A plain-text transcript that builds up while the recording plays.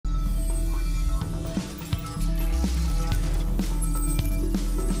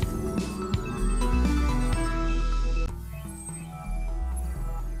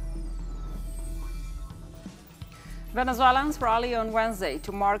Venezuelans rally on Wednesday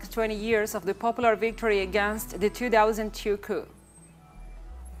to mark 20 years of the popular victory against the 2002 coup.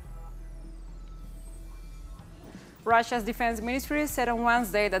 Russia's defense ministry said on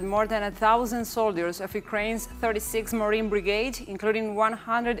Wednesday that more than 1,000 soldiers of Ukraine's 36th Marine Brigade, including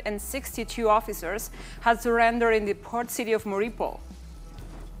 162 officers, had surrendered in the port city of Mariupol.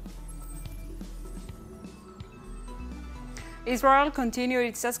 Israel continued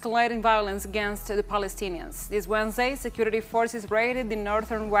its escalating violence against the Palestinians. This Wednesday, security forces raided the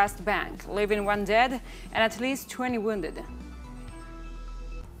northern West Bank, leaving 1 dead and at least 20 wounded.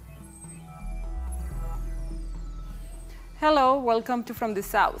 Hello, welcome to From the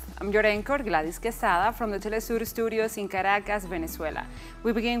South. I'm your anchor, Gladys Quesada, from the TeleSUR studios in Caracas, Venezuela.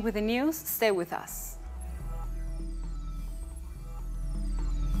 We begin with the news. Stay with us.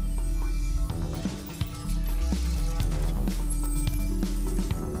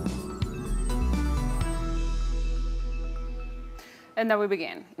 And now we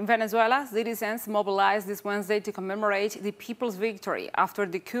begin. In Venezuela, citizens mobilized this Wednesday to commemorate the people's victory after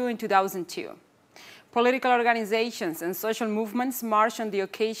the coup in 2002. Political organizations and social movements marched on the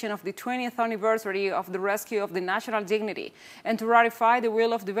occasion of the 20th anniversary of the rescue of the national dignity and to ratify the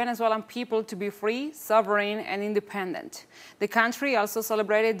will of the Venezuelan people to be free, sovereign, and independent. The country also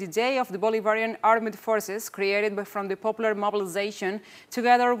celebrated the Day of the Bolivarian Armed Forces, created from the popular mobilization,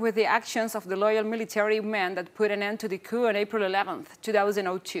 together with the actions of the loyal military men that put an end to the coup on April 11,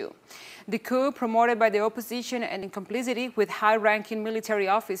 2002. The coup, promoted by the opposition and in complicity with high-ranking military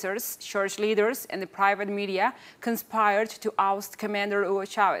officers, church leaders, and the private media, conspired to oust Commander Hugo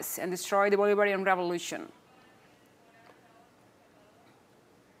Chavez and destroy the Bolivarian Revolution.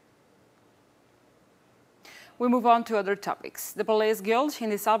 We move on to other topics. The Police Guild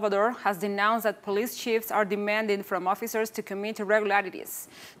in El Salvador has denounced that police chiefs are demanding from officers to commit irregularities.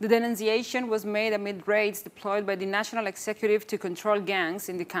 The denunciation was made amid raids deployed by the National Executive to control gangs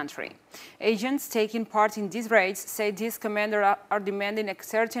in the country. Agents taking part in these raids say these commanders are demanding a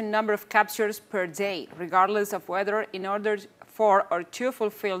certain number of captures per day, regardless of whether, in order for or to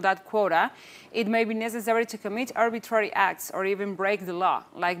fulfill that quota, it may be necessary to commit arbitrary acts or even break the law,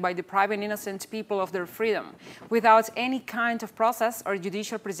 like by depriving innocent people of their freedom, without any kind of process or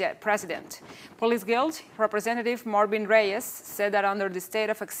judicial precedent. Police Guild Representative Marvin Reyes said that under the state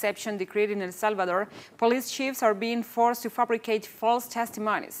of exception decreed in El Salvador, police chiefs are being forced to fabricate false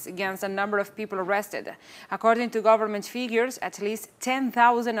testimonies against a number of people arrested. According to government figures, at least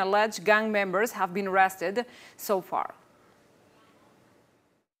 10,000 alleged gang members have been arrested so far.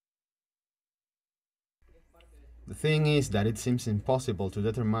 The thing is that it seems impossible to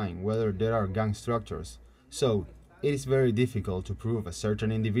determine whether there are gang structures, so it is very difficult to prove a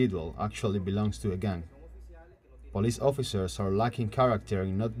certain individual actually belongs to a gang. Police officers are lacking character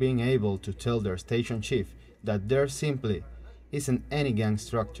in not being able to tell their station chief that there simply isn't any gang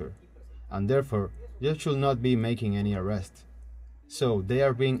structure, and therefore they should not be making any arrest. So they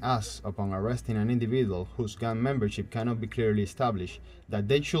are being asked, upon arresting an individual whose gang membership cannot be clearly established, that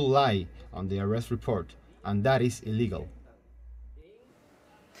they should lie on the arrest report, and that is illegal.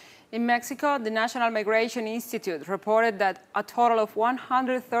 In Mexico, the National Migration Institute reported that a total of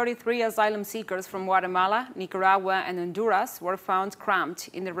 133 asylum seekers from Guatemala, Nicaragua, and Honduras were found cramped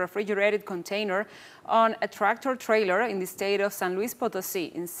in a refrigerated container on a tractor-trailer in the state of San Luis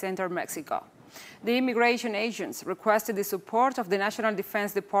Potosí in central Mexico. The immigration agents requested the support of the National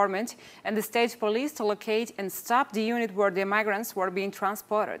Defense Department and the state police to locate and stop the unit where the migrants were being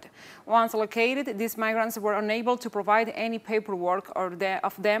transported. Once located, these migrants were unable to provide any paperwork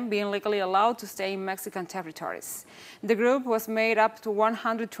of them being legally allowed to stay in Mexican territories. The group was made up to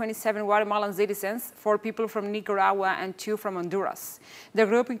 127 Guatemalan citizens, 4 people from Nicaragua and 2 from Honduras. The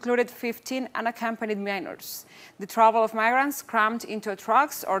group included 15 unaccompanied minors. The travel of migrants crammed into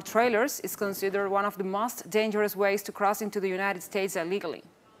trucks or trailers is considered one of the most dangerous ways to cross into the United States illegally.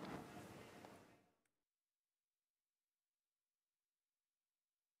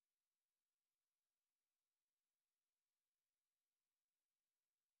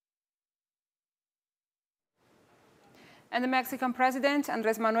 And the Mexican president,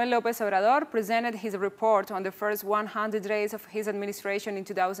 Andrés Manuel López Obrador, presented his report on the first 100 days of his administration in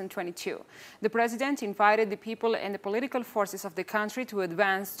 2022. The president invited the people and the political forces of the country to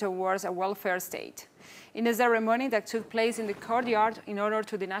advance towards a welfare state. In a ceremony that took place in the courtyard in honor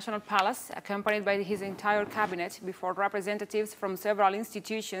to the National Palace, accompanied by his entire cabinet before representatives from several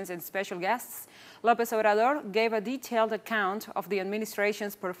institutions and special guests, López Obrador gave a detailed account of the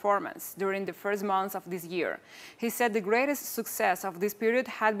administration's performance during the first months of this year. He said the greatest success of this period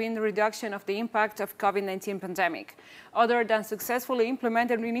had been the reduction of the impact of COVID-19 pandemic, other than successfully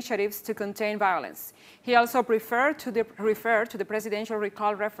implemented initiatives to contain violence. He also referred to the presidential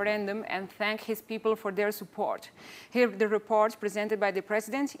recall referendum and thanked his people for their support. Here, the report presented by the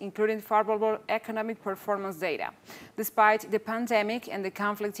president included favorable economic performance data. Despite the pandemic and the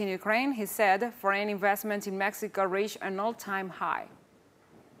conflict in Ukraine, he said foreign investment in Mexico reached an all-time high.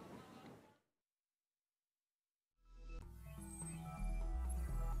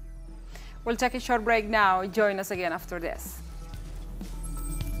 We'll take a short break now. Join us again after this.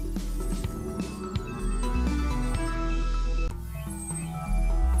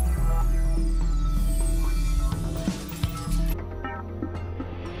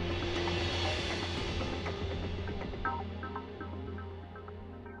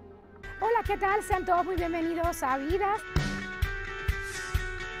 Hola, ¿qué tal? Sean todos muy bienvenidos a Vidas.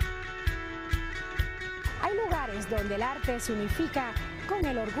 Hay lugares donde el arte se unifica con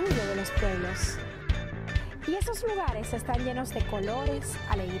el orgullo de los pueblos. Y esos lugares están llenos de colores,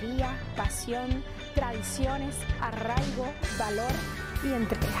 alegría, pasión, tradiciones, arraigo, valor y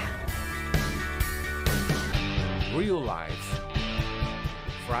entrega. Real Life,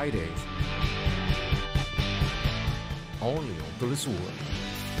 Fridays, only on TeleSUR.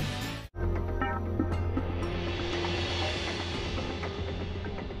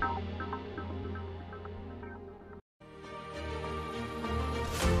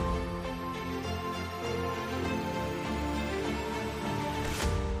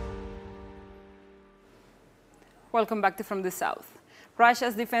 Welcome back to From the South.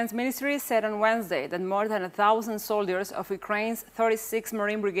 Russia's defense ministry said on Wednesday that more than 1,000 soldiers of Ukraine's 36th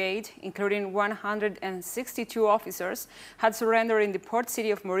Marine Brigade, including 162 officers, had surrendered in the port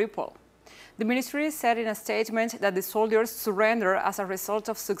city of Mariupol. The ministry said in a statement that the soldiers surrendered as a result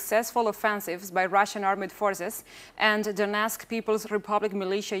of successful offensives by Russian armed forces and Donetsk People's Republic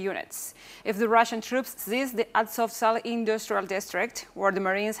militia units. If the Russian troops seize the Azovstal industrial district, where the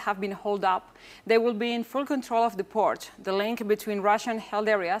Marines have been holed up, they will be in full control of the port, the link between Russian-held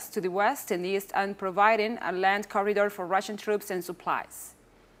areas to the west and east, and providing a land corridor for Russian troops and supplies.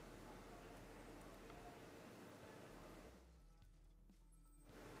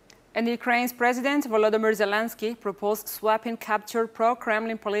 And Ukraine's President Volodymyr Zelensky proposed swapping captured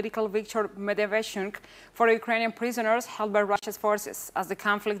pro-Kremlin political Viktor Medvedchuk for Ukrainian prisoners held by Russia's forces as the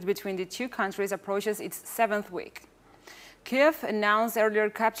conflict between the two countries approaches its 7th week. Kiev announced earlier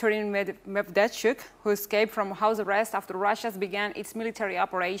capturing Medvedchuk, who escaped from house arrest after Russia began its military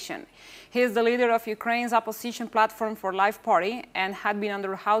operation. He is the leader of Ukraine's opposition Platform for Life party and had been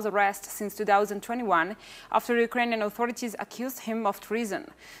under house arrest since 2021 after Ukrainian authorities accused him of treason.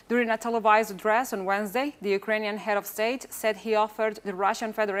 During a televised address on Wednesday, the Ukrainian head of state said he offered the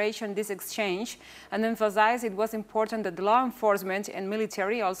Russian Federation this exchange and emphasized it was important that the law enforcement and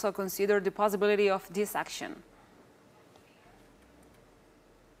military also consider the possibility of this action.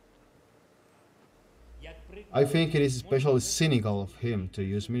 I think it is especially cynical of him to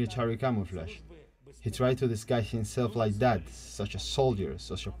use military camouflage. He tried to disguise himself like that, such a soldier,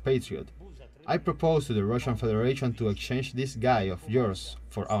 such a patriot. I propose to the Russian Federation to exchange this guy of yours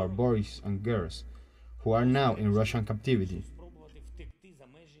for our boys and girls, who are now in Russian captivity.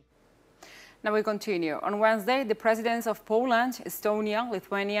 Now we continue. On Wednesday, the presidents of Poland, Estonia,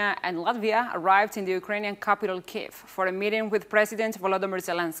 Lithuania, and Latvia arrived in the Ukrainian capital, Kyiv, for a meeting with President Volodymyr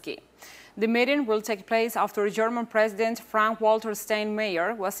Zelensky. The meeting will take place after German President Frank-Walter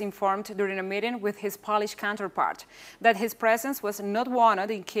Steinmeier was informed during a meeting with his Polish counterpart that his presence was not wanted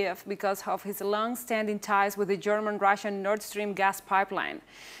in Kyiv because of his long-standing ties with the German-Russian Nord Stream gas pipeline.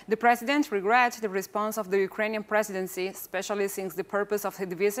 The president regrets the response of the Ukrainian presidency, especially since the purpose of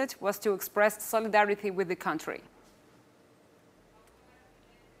his visit was to express solidarity with the country.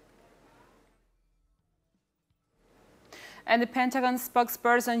 And the Pentagon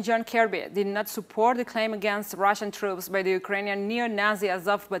spokesperson John Kirby did not support the claim against Russian troops by the Ukrainian neo-Nazi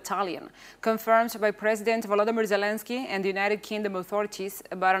Azov battalion, confirmed by President Volodymyr Zelensky and the United Kingdom authorities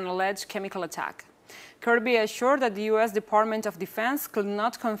about an alleged chemical attack. Kirby assured that the U.S. Department of Defense could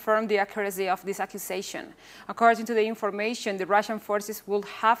not confirm the accuracy of this accusation. According to the information, the Russian forces would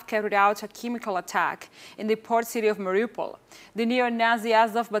have carried out a chemical attack in the port city of Mariupol. The neo-Nazi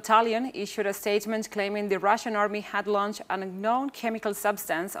Azov battalion issued a statement claiming the Russian army had launched an unknown chemical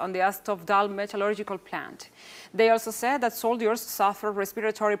substance on the Azovstal metallurgical plant. They also said that soldiers suffered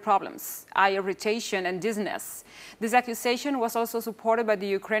respiratory problems, eye irritation, and dizziness. This accusation was also supported by the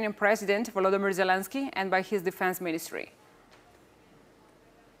Ukrainian President Volodymyr Zelensky and by his defense ministry.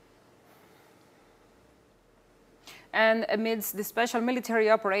 And amidst the special military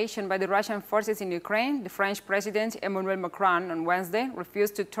operation by the Russian forces in Ukraine, the French President Emmanuel Macron on Wednesday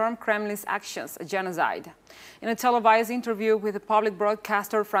refused to term Kremlin's actions a genocide. In a televised interview with the public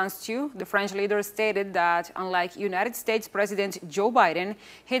broadcaster France 2, the French leader stated that, unlike United States President Joe Biden,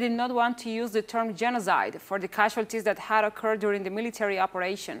 he did not want to use the term genocide for the casualties that had occurred during the military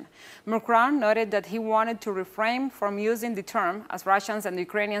operation. Macron noted that he wanted to refrain from using the term, as Russians and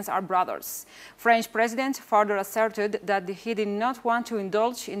Ukrainians are brothers. French President further asserted that he did not want to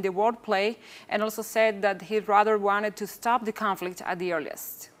indulge in the wordplay and also said that he rather wanted to stop the conflict at the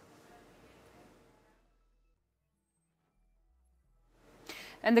earliest.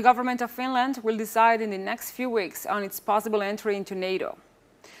 And the government of Finland will decide in the next few weeks on its possible entry into NATO.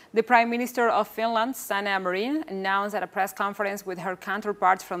 The Prime Minister of Finland, Sanna Marin, announced at a press conference with her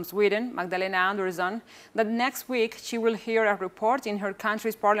counterpart from Sweden, Magdalena Andersson, that next week she will hear a report in her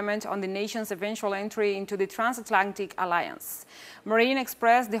country's parliament on the nation's eventual entry into the transatlantic alliance. Marin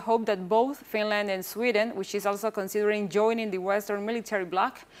expressed the hope that both Finland and Sweden, which is also considering joining the Western military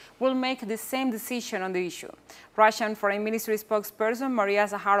bloc, will make the same decision on the issue. Russian Foreign Ministry spokesperson Maria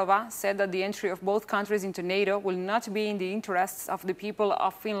Zakharova said that the entry of both countries into NATO will not be in the interests of the people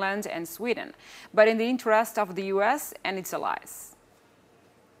of Finland and Sweden, but in the interest of the US and its allies.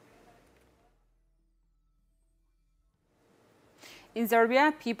 In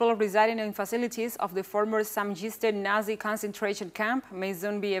Serbia, people residing in facilities of the former Samjiste Nazi concentration camp may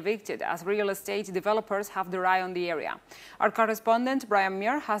soon be evicted, as real estate developers have their eye on the area. Our correspondent, Brian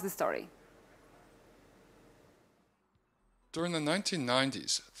Muir, has the story. During the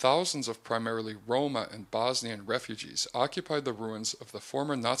 1990s, thousands of primarily Roma and Bosnian refugees occupied the ruins of the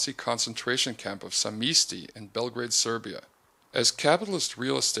former Nazi concentration camp of Samisti in Belgrade, Serbia. As capitalist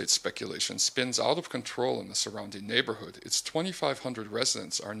real estate speculation spins out of control in the surrounding neighborhood, its 2,500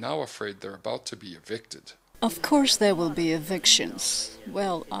 residents are now afraid they're about to be evicted. Of course there will be evictions.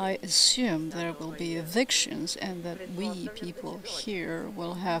 Well, I assume there will be evictions and that we people here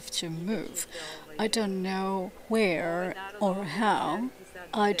will have to move. I don't know where or how.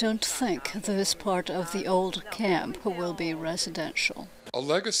 I don't think this part of the old camp will be residential. A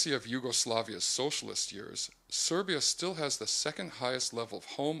legacy of Yugoslavia's socialist years, Serbia still has the second highest level of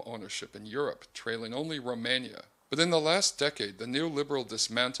home ownership in Europe, trailing only Romania. But in the last decade, the neoliberal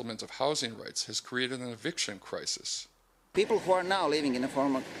dismantlement of housing rights has created an eviction crisis. People who are now living in a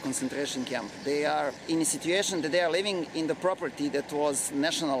former concentration camp, they are in a situation that they are living in the property that was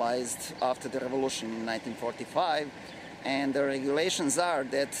nationalized after the revolution in 1945, and the regulations are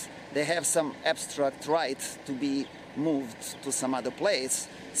that they have some abstract right to be moved to some other place.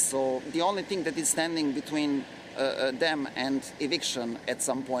 So the only thing that is standing between them and eviction at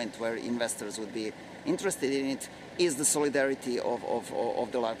some point where investors would be interested in it is the solidarity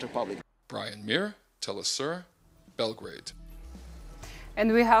of the larger public. Brian Muir, TeleSUR, Belgrade.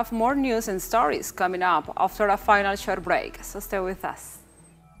 And we have more news and stories coming up after a final short break, so stay with us.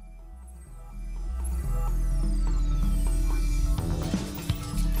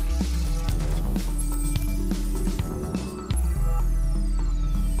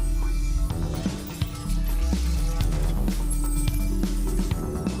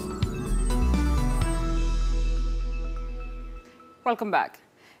 Welcome back.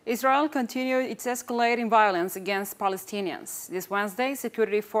 Israel continued its escalating violence against Palestinians. This Wednesday,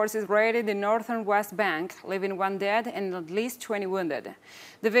 security forces raided the northern West Bank, leaving 1 dead and at least 20 wounded.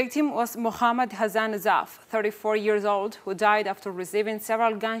 The victim was Mohammed Hassan Azaf, 34 years old, who died after receiving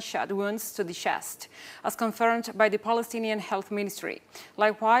several gunshot wounds to the chest, as confirmed by the Palestinian Health Ministry.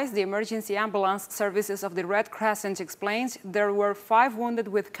 Likewise, the emergency ambulance services of the Red Crescent explained there were 5 wounded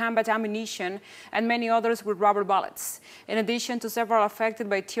with combat ammunition and many others with rubber bullets, in addition to several affected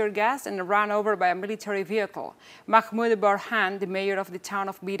by tear gas and run over by a military vehicle. Mahmoud Barhan, the mayor of the town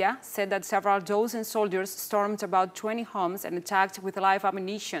of Bida, said that several dozen soldiers stormed about 20 homes and attacked with live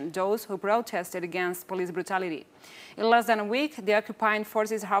ammunition those who protested against police brutality. In less than a week, the occupying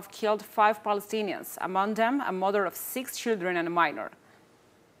forces have killed 5 Palestinians, among them a mother of 6 children and a minor.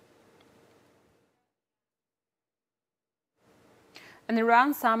 And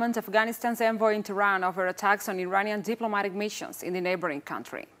Iran summoned Afghanistan's envoy in Tehran over attacks on Iranian diplomatic missions in the neighboring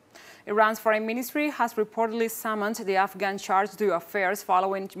country. Iran's foreign ministry has reportedly summoned the Afghan charge d'affaires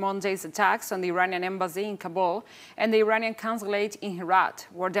following Monday's attacks on the Iranian embassy in Kabul and the Iranian consulate in Herat,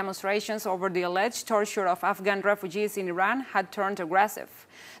 where demonstrations over the alleged torture of Afghan refugees in Iran had turned aggressive.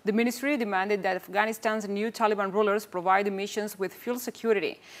 The ministry demanded that Afghanistan's new Taliban rulers provide the missions with full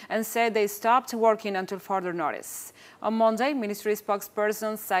security and said they stopped working until further notice. On Monday, ministry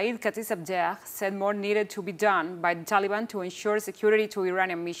spokesperson Saeed Khatibzadeh said more needed to be done by the Taliban to ensure security to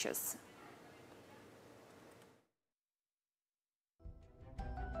Iranian missions.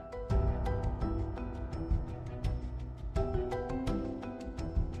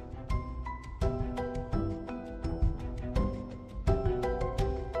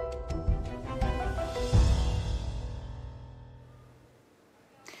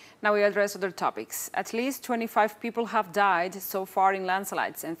 Now we address other topics. At least 25 people have died so far in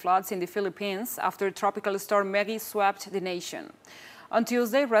landslides and floods in the Philippines after tropical storm Maggie swept the nation. On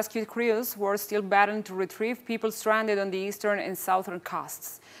Tuesday, rescue crews were still battling to retrieve people stranded on the eastern and southern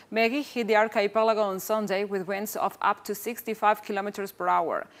coasts. Maggie hit the archipelago on Sunday with winds of up to 65 kilometers per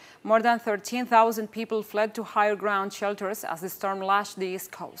hour. More than 13,000 people fled to higher ground shelters as the storm lashed the east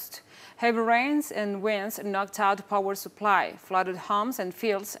coast. Heavy rains and winds knocked out power supply, flooded homes and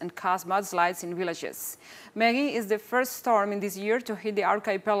fields, and caused mudslides in villages. Maggie is the first storm in this year to hit the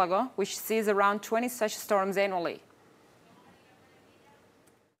archipelago, which sees around 20 such storms annually.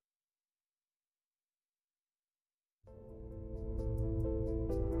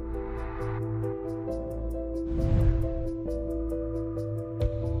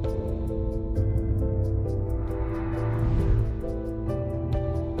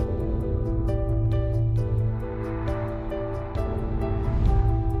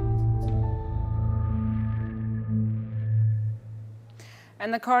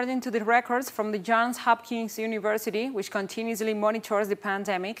 And according to the records from the Johns Hopkins University, which continuously monitors the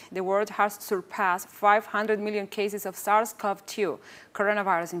pandemic, the world has surpassed 500 million cases of SARS-CoV-2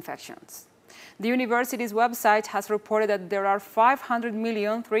 coronavirus infections. The university's website has reported that there are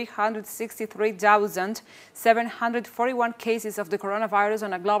 500,363,741 cases of the coronavirus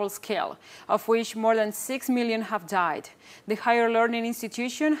on a global scale, of which more than 6 million have died. The higher learning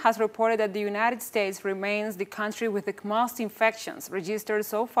institution has reported that the United States remains the country with the most infections registered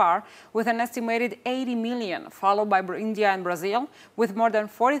so far, with an estimated 80 million, followed by India and Brazil, with more than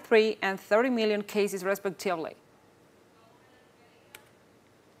 43 and 30 million cases respectively.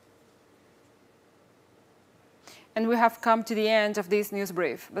 And we have come to the end of this news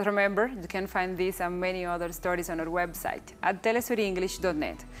brief. But remember, you can find these and many other stories on our website at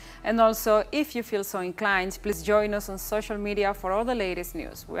telesurenglish.net. And also, if you feel so inclined, please join us on social media for all the latest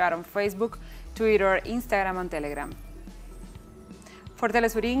news. We are on Facebook, Twitter, Instagram, and Telegram. For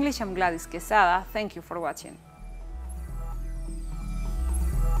TeleSUR English, I'm Gladys Quesada. Thank you for watching.